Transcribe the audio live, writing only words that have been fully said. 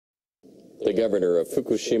The governor of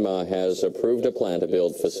Fukushima has approved a plan to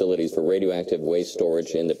build facilities for radioactive waste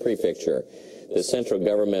storage in the prefecture. The central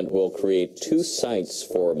government will create 2 sites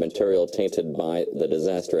for material tainted by the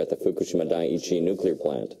disaster at the Fukushima Daiichi nuclear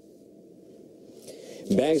plant.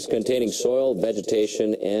 Bags containing soil,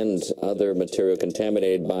 vegetation, and other material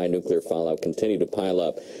contaminated by nuclear fallout continue to pile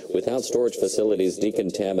up. Without storage facilities,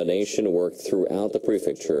 decontamination work throughout the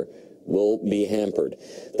prefecture will be hampered.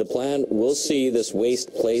 The plan will see this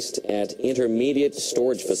waste placed at intermediate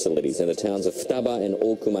storage facilities in the towns of Futaba and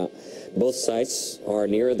Okuma. Both sites are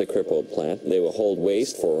near the crippled plant. They will hold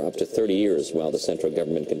waste for up to 30 years while the central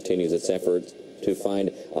government continues its efforts to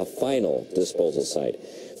find a final disposal site.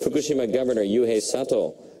 Fukushima Governor Yuhei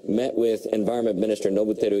Sato met with Environment Minister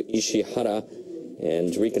Nobuteru Ishihara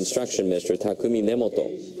and Reconstruction Minister Takumi Nemoto.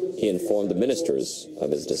 He informed the ministers of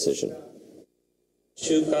his decision.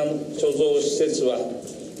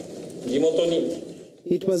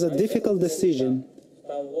 It was a difficult decision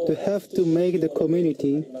to have to make the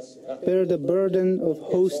community bear the burden of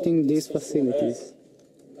hosting these facilities.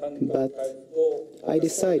 But I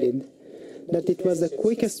decided that it was the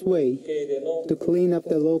quickest way to clean up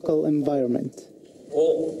the local environment.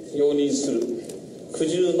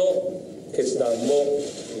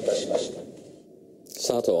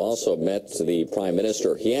 Sato also met the Prime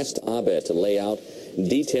Minister. He asked Abe to lay out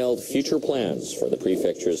detailed future plans for the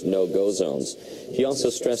prefecture's no-go zones. He also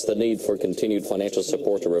stressed the need for continued financial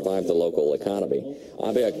support to revive the local economy.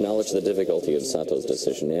 Abe acknowledged the difficulty of Sato's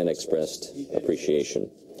decision and expressed appreciation.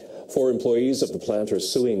 4 employees of the plant are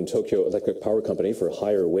suing Tokyo Electric Power Company for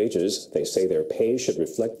higher wages. They say their pay should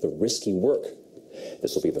reflect the risky work.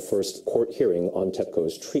 This will be the first court hearing on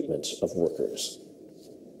TEPCO's treatment of workers.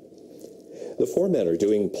 The 4 men are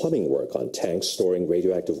doing plumbing work on tanks storing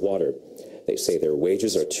radioactive water. They say their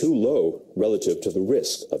wages are too low relative to the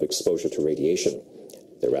risk of exposure to radiation.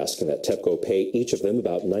 They're asking that TEPCO pay each of them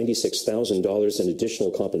about $96,000 in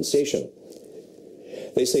additional compensation.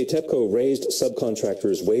 They say TEPCO raised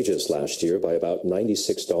subcontractors' wages last year by about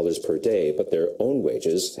 $96 per day, but their own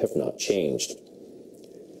wages have not changed.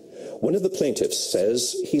 One of the plaintiffs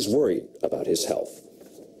says he's worried about his health.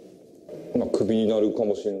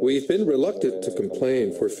 We've been reluctant to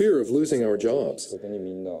complain for fear of losing our jobs.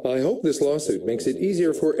 I hope this lawsuit makes it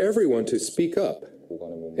easier for everyone to speak up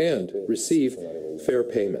and receive fair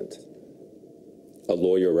payment. A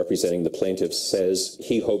lawyer representing the plaintiffs says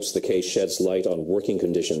he hopes the case sheds light on working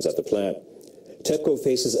conditions at the plant. TEPCO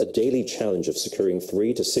faces a daily challenge of securing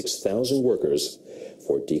 3,000 to 6,000 workers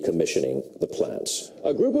for decommissioning the plant.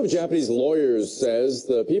 A group of Japanese lawyers says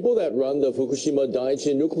the people that run the Fukushima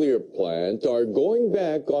Daiichi nuclear plant are going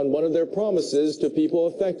back on one of their promises to people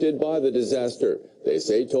affected by the disaster. They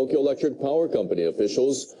say Tokyo Electric Power Company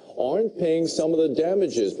officials aren't paying some of the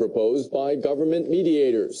damages proposed by government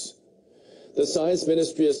mediators. The Science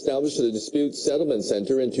Ministry established a dispute settlement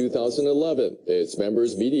center in 2011. Its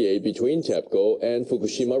members mediate between TEPCO and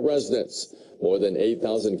Fukushima residents. More than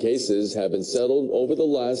 8,000 cases have been settled over the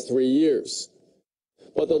last 3 years.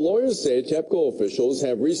 But the lawyers say TEPCO officials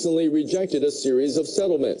have recently rejected a series of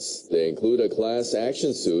settlements. They include a class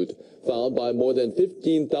action suit filed by more than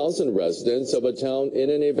 15,000 residents of a town in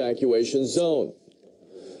an evacuation zone.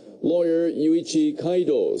 Lawyer Yuichi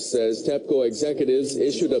Kaido says TEPCO executives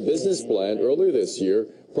issued a business plan earlier this year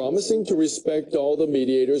promising to respect all the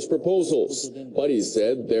mediators' proposals, but he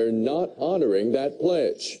said they're not honoring that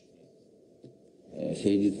pledge.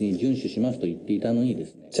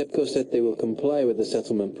 TEPCO said they will comply with the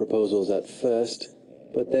settlement proposals at first,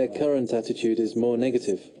 but their current attitude is more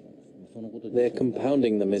negative. They're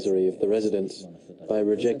compounding the misery of the residents by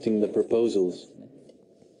rejecting the proposals.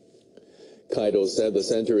 Kaido said the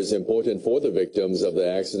center is important for the victims of the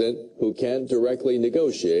accident who can't directly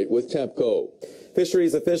negotiate with TEPCO.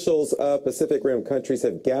 Fisheries officials of Pacific Rim countries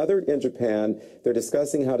have gathered in Japan. They're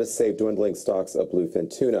discussing how to save dwindling stocks of bluefin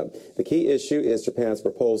tuna. The key issue is Japan's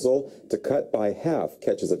proposal to cut by half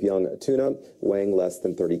catches of young tuna weighing less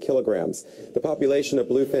than 30 kilograms. The population of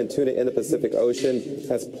bluefin tuna in the Pacific Ocean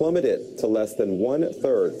has plummeted to less than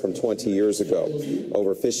 1/3 from 20 years ago.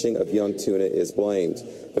 Overfishing of young tuna is blamed.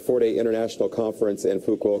 The 4-day international conference in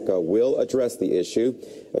Fukuoka will address the issue.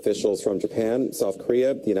 Officials from Japan, South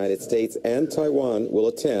Korea, the United States, and Taiwan will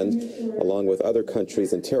attend, along with other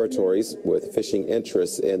countries and territories with fishing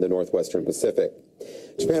interests in the Northwestern Pacific.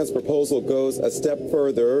 Japan's proposal goes a step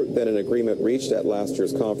further than an agreement reached at last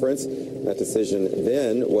year's conference. That decision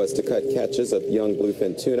then was to cut catches of young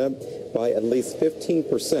bluefin tuna by at least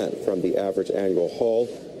 15% from the average annual haul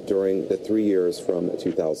during the 3 years from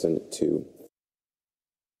 2002.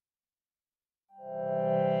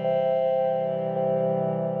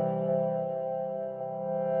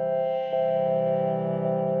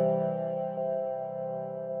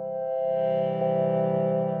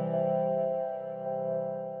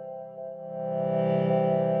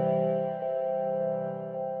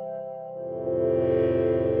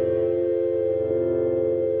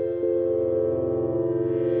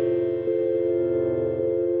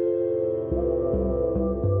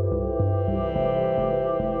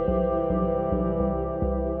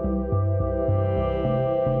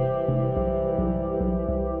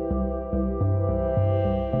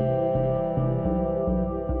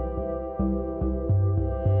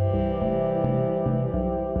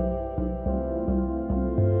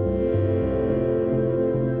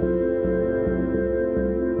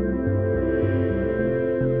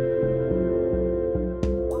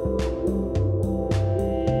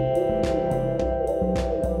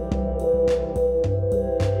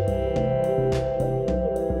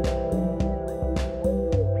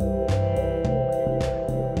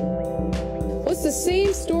 the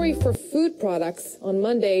same story for food products. On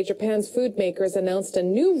Monday, Japan's food makers announced a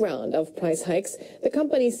new round of price hikes. The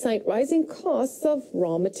companies cite rising costs of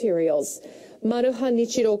raw materials. Maruha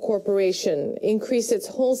Nichiro Corporation increased its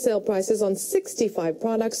wholesale prices on 65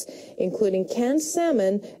 products, including canned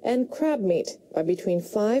salmon and crab meat, by between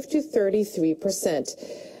 5 to 33%.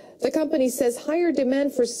 The company says higher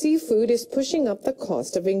demand for seafood is pushing up the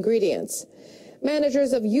cost of ingredients.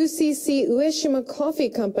 Managers of UCC Ueshima Coffee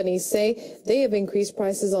Company say they have increased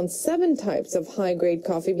prices on 7 types of high-grade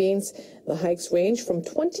coffee beans. The hikes range from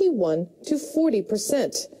 21 to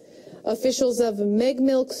 40%. Officials of Meg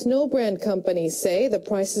Milk Snow Brand Company say the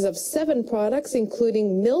prices of 7 products,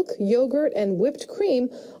 including milk, yogurt, and whipped cream,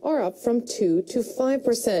 are up from 2 to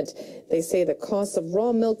 5%. They say the costs of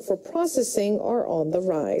raw milk for processing are on the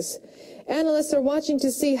rise. Analysts are watching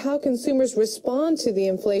to see how consumers respond to the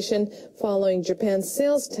inflation following Japan's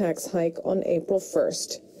sales tax hike on April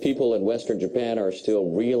 1st. People in western Japan are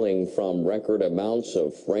still reeling from record amounts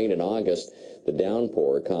of rain in August. The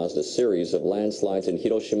downpour caused a series of landslides in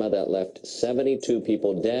Hiroshima that left 72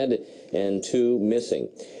 people dead and 2 missing.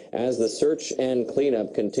 As the search and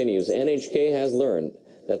cleanup continues, NHK has learned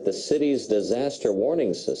that the city's disaster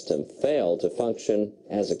warning system failed to function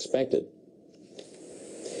as expected.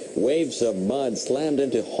 Waves of mud slammed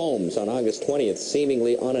into homes on August 20th,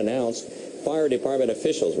 seemingly unannounced. Fire department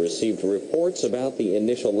officials received reports about the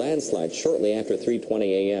initial landslide shortly after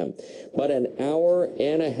 3:20 a.m. But an hour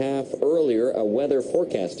and a half earlier, a weather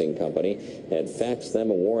forecasting company had faxed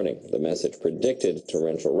them a warning. The message predicted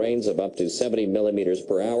torrential rains of up to 70 millimeters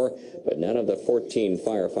per hour, but none of the 14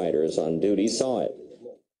 firefighters on duty saw it.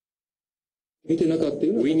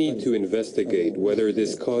 We need to investigate whether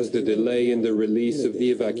this caused a delay in the release of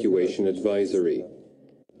the evacuation advisory.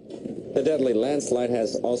 The deadly landslide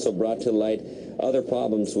has also brought to light other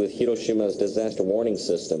problems with Hiroshima's disaster warning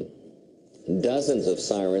system. Dozens of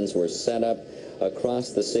sirens were set up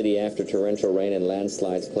across the city after torrential rain and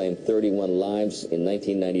landslides claimed 31 lives in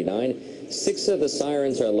 1999. 6 of the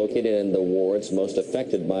sirens are located in the wards most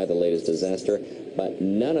affected by the latest disaster, but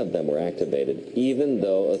none of them were activated, even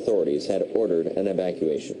though authorities had ordered an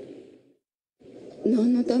evacuation.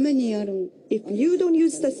 If you don't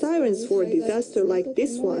use the sirens for a disaster like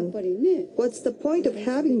this one, what's the point of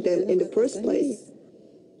having them in the first place?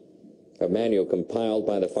 A manual compiled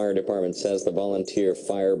by the fire department says the volunteer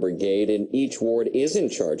fire brigade in each ward is in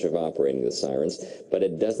charge of operating the sirens, but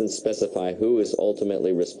it doesn't specify who is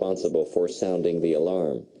ultimately responsible for sounding the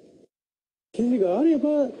alarm.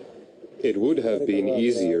 It would have been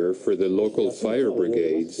easier for the local fire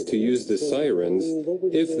brigades to use the sirens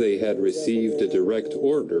if they had received a direct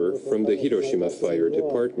order from the Hiroshima Fire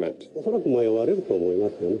Department.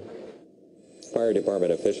 Fire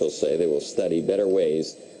department officials say they will study better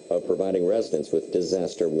ways of providing residents with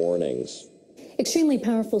disaster warnings. Extremely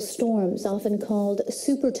powerful storms, often called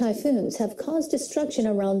super typhoons, have caused destruction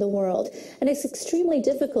around the world, and it's extremely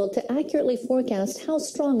difficult to accurately forecast how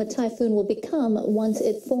strong a typhoon will become once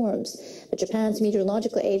it forms. But Japan's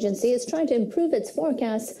meteorological agency is trying to improve its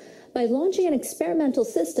forecasts by launching an experimental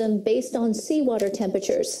system based on seawater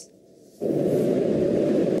temperatures.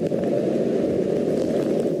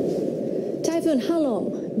 Typhoon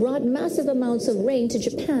Halong brought massive amounts of rain to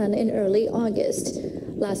Japan in early August.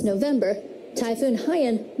 Last November, Typhoon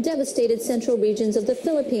Haiyan devastated central regions of the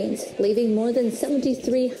Philippines, leaving more than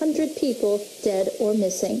 7,300 people dead or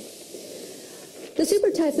missing. The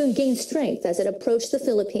super typhoon gained strength as it approached the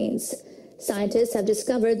Philippines. Scientists have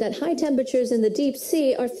discovered that high temperatures in the deep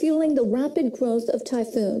sea are fueling the rapid growth of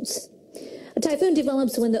typhoons. A typhoon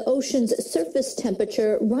develops when the ocean's surface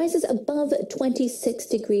temperature rises above 26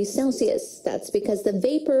 degrees Celsius. That's because the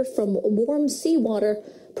vapor from warm seawater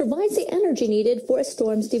provides the energy needed for a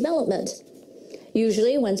storm's development.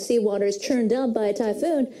 Usually, when seawater is churned up by a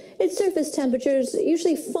typhoon, its surface temperatures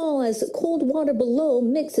usually fall as cold water below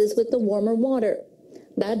mixes with the warmer water.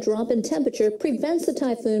 That drop in temperature prevents the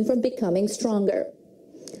typhoon from becoming stronger.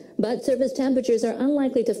 But surface temperatures are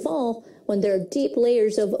unlikely to fall when there are deep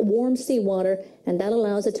layers of warm seawater, and that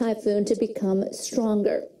allows a typhoon to become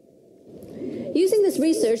stronger. Using this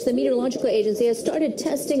research, the meteorological agency has started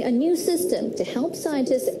testing a new system to help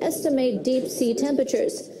scientists estimate deep sea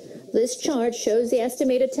temperatures. This chart shows the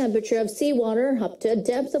estimated temperature of seawater up to a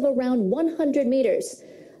depth of around 100 meters.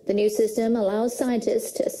 The new system allows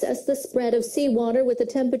scientists to assess the spread of seawater with a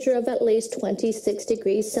temperature of at least 26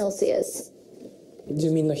 degrees Celsius. I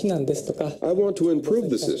want to improve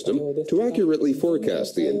the system to accurately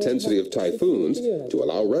forecast the intensity of typhoons to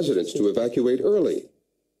allow residents to evacuate early.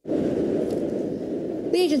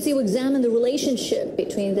 The agency will examine the relationship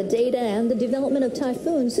between the data and the development of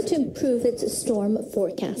typhoons to improve its storm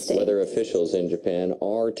forecasting. Weather officials in Japan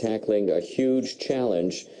are tackling a huge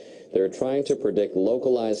challenge. They're trying to predict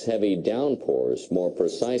localized heavy downpours more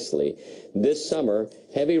precisely. This summer,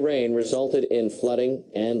 heavy rain resulted in flooding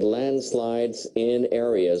and landslides in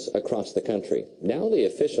areas across the country. Now the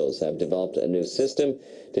officials have developed a new system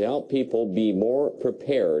to help people be more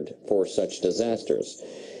prepared for such disasters.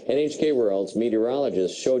 NHK World's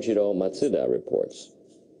meteorologist Shojiro Matsuda reports.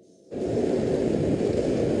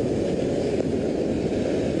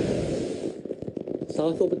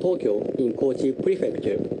 South of Tokyo in Kochi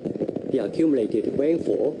Prefecture, the accumulated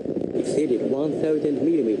rainfall exceeded 1,000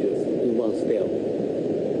 millimeters in one spell.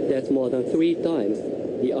 That's more than 3 times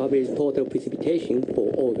the average total precipitation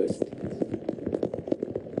for August.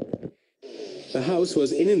 The house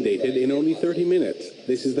was inundated in only 30 minutes.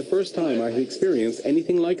 This is the first time I've experienced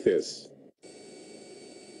anything like this.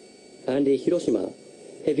 And in Hiroshima,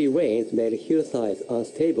 heavy rains made hillsides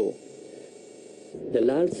unstable. The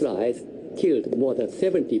landslides killed more than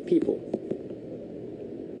 70 people.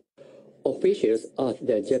 Officials at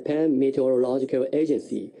the Japan Meteorological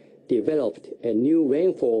Agency developed a new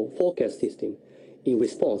rainfall forecast system in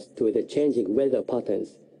response to the changing weather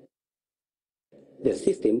patterns. The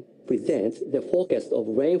system presents the forecast of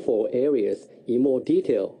rainfall areas in more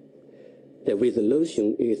detail. The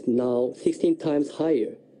resolution is now 16 times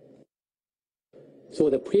higher. So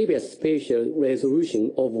the previous spatial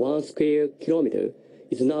resolution of 1 square kilometer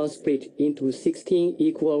is now split into 16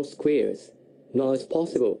 equal squares. Now it's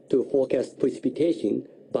possible to forecast precipitation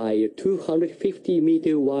by a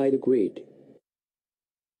 250-meter wide grid.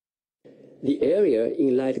 The area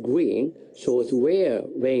in light green shows where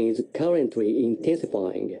rain is currently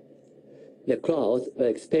intensifying. The clouds are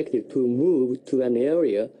expected to move to an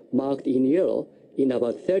area marked in yellow in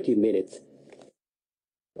about 30 minutes.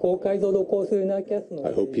 I hope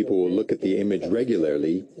people will look at the image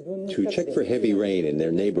regularly to check for heavy rain in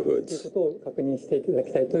their neighborhoods.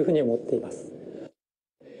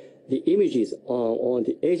 The images are on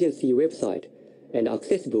the agency website and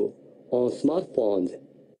accessible on smartphones.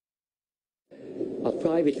 A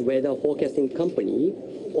private weather forecasting company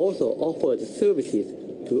also offers services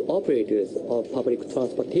to operators of public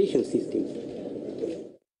transportation systems.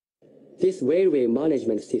 This railway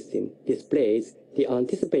management system displays the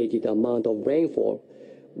anticipated amount of rainfall,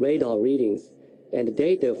 radar readings, and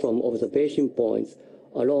data from observation points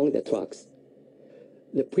along the tracks.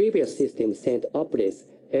 The previous system sent updates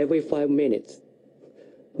every 5 minutes.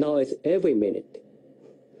 Now it's every minute.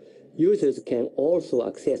 Users can also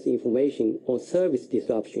access information on service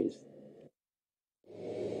disruptions.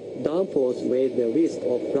 Downpours raise the risk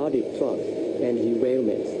of flooded trucks and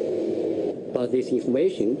derailments. But this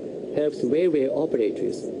information helps railway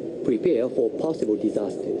operators prepare for possible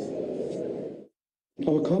disasters.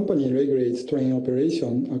 Our company regulates train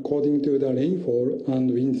operation according to the rainfall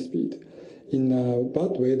and wind speed. In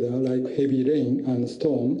bad weather like heavy rain and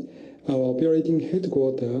storm, our operating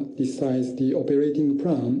headquarters decides the operating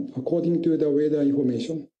plan according to the weather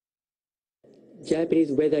information.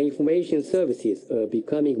 Japanese weather information services are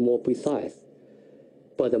becoming more precise.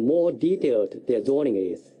 But the more detailed their zoning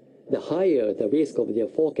is, the higher the risk of their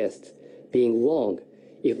forecasts being wrong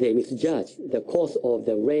if they misjudge the course of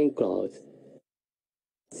the rain clouds.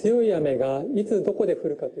 It's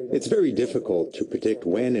very difficult to predict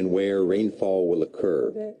when and where rainfall will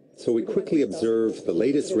occur, so we quickly observe the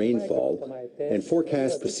latest rainfall and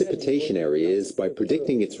forecast precipitation areas by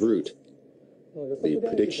predicting its route. The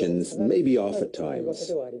predictions may be off at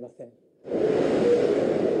times.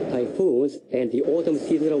 Typhoons and the autumn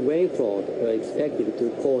seasonal rainfall are expected to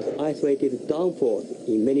cause isolated downpours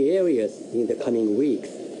in many areas in the coming weeks.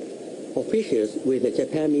 Officials with the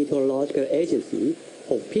Japan Meteorological Agency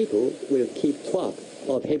hope people will keep track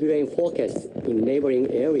of heavy rain forecasts in neighboring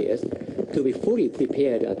areas to be fully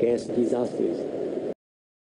prepared against disasters.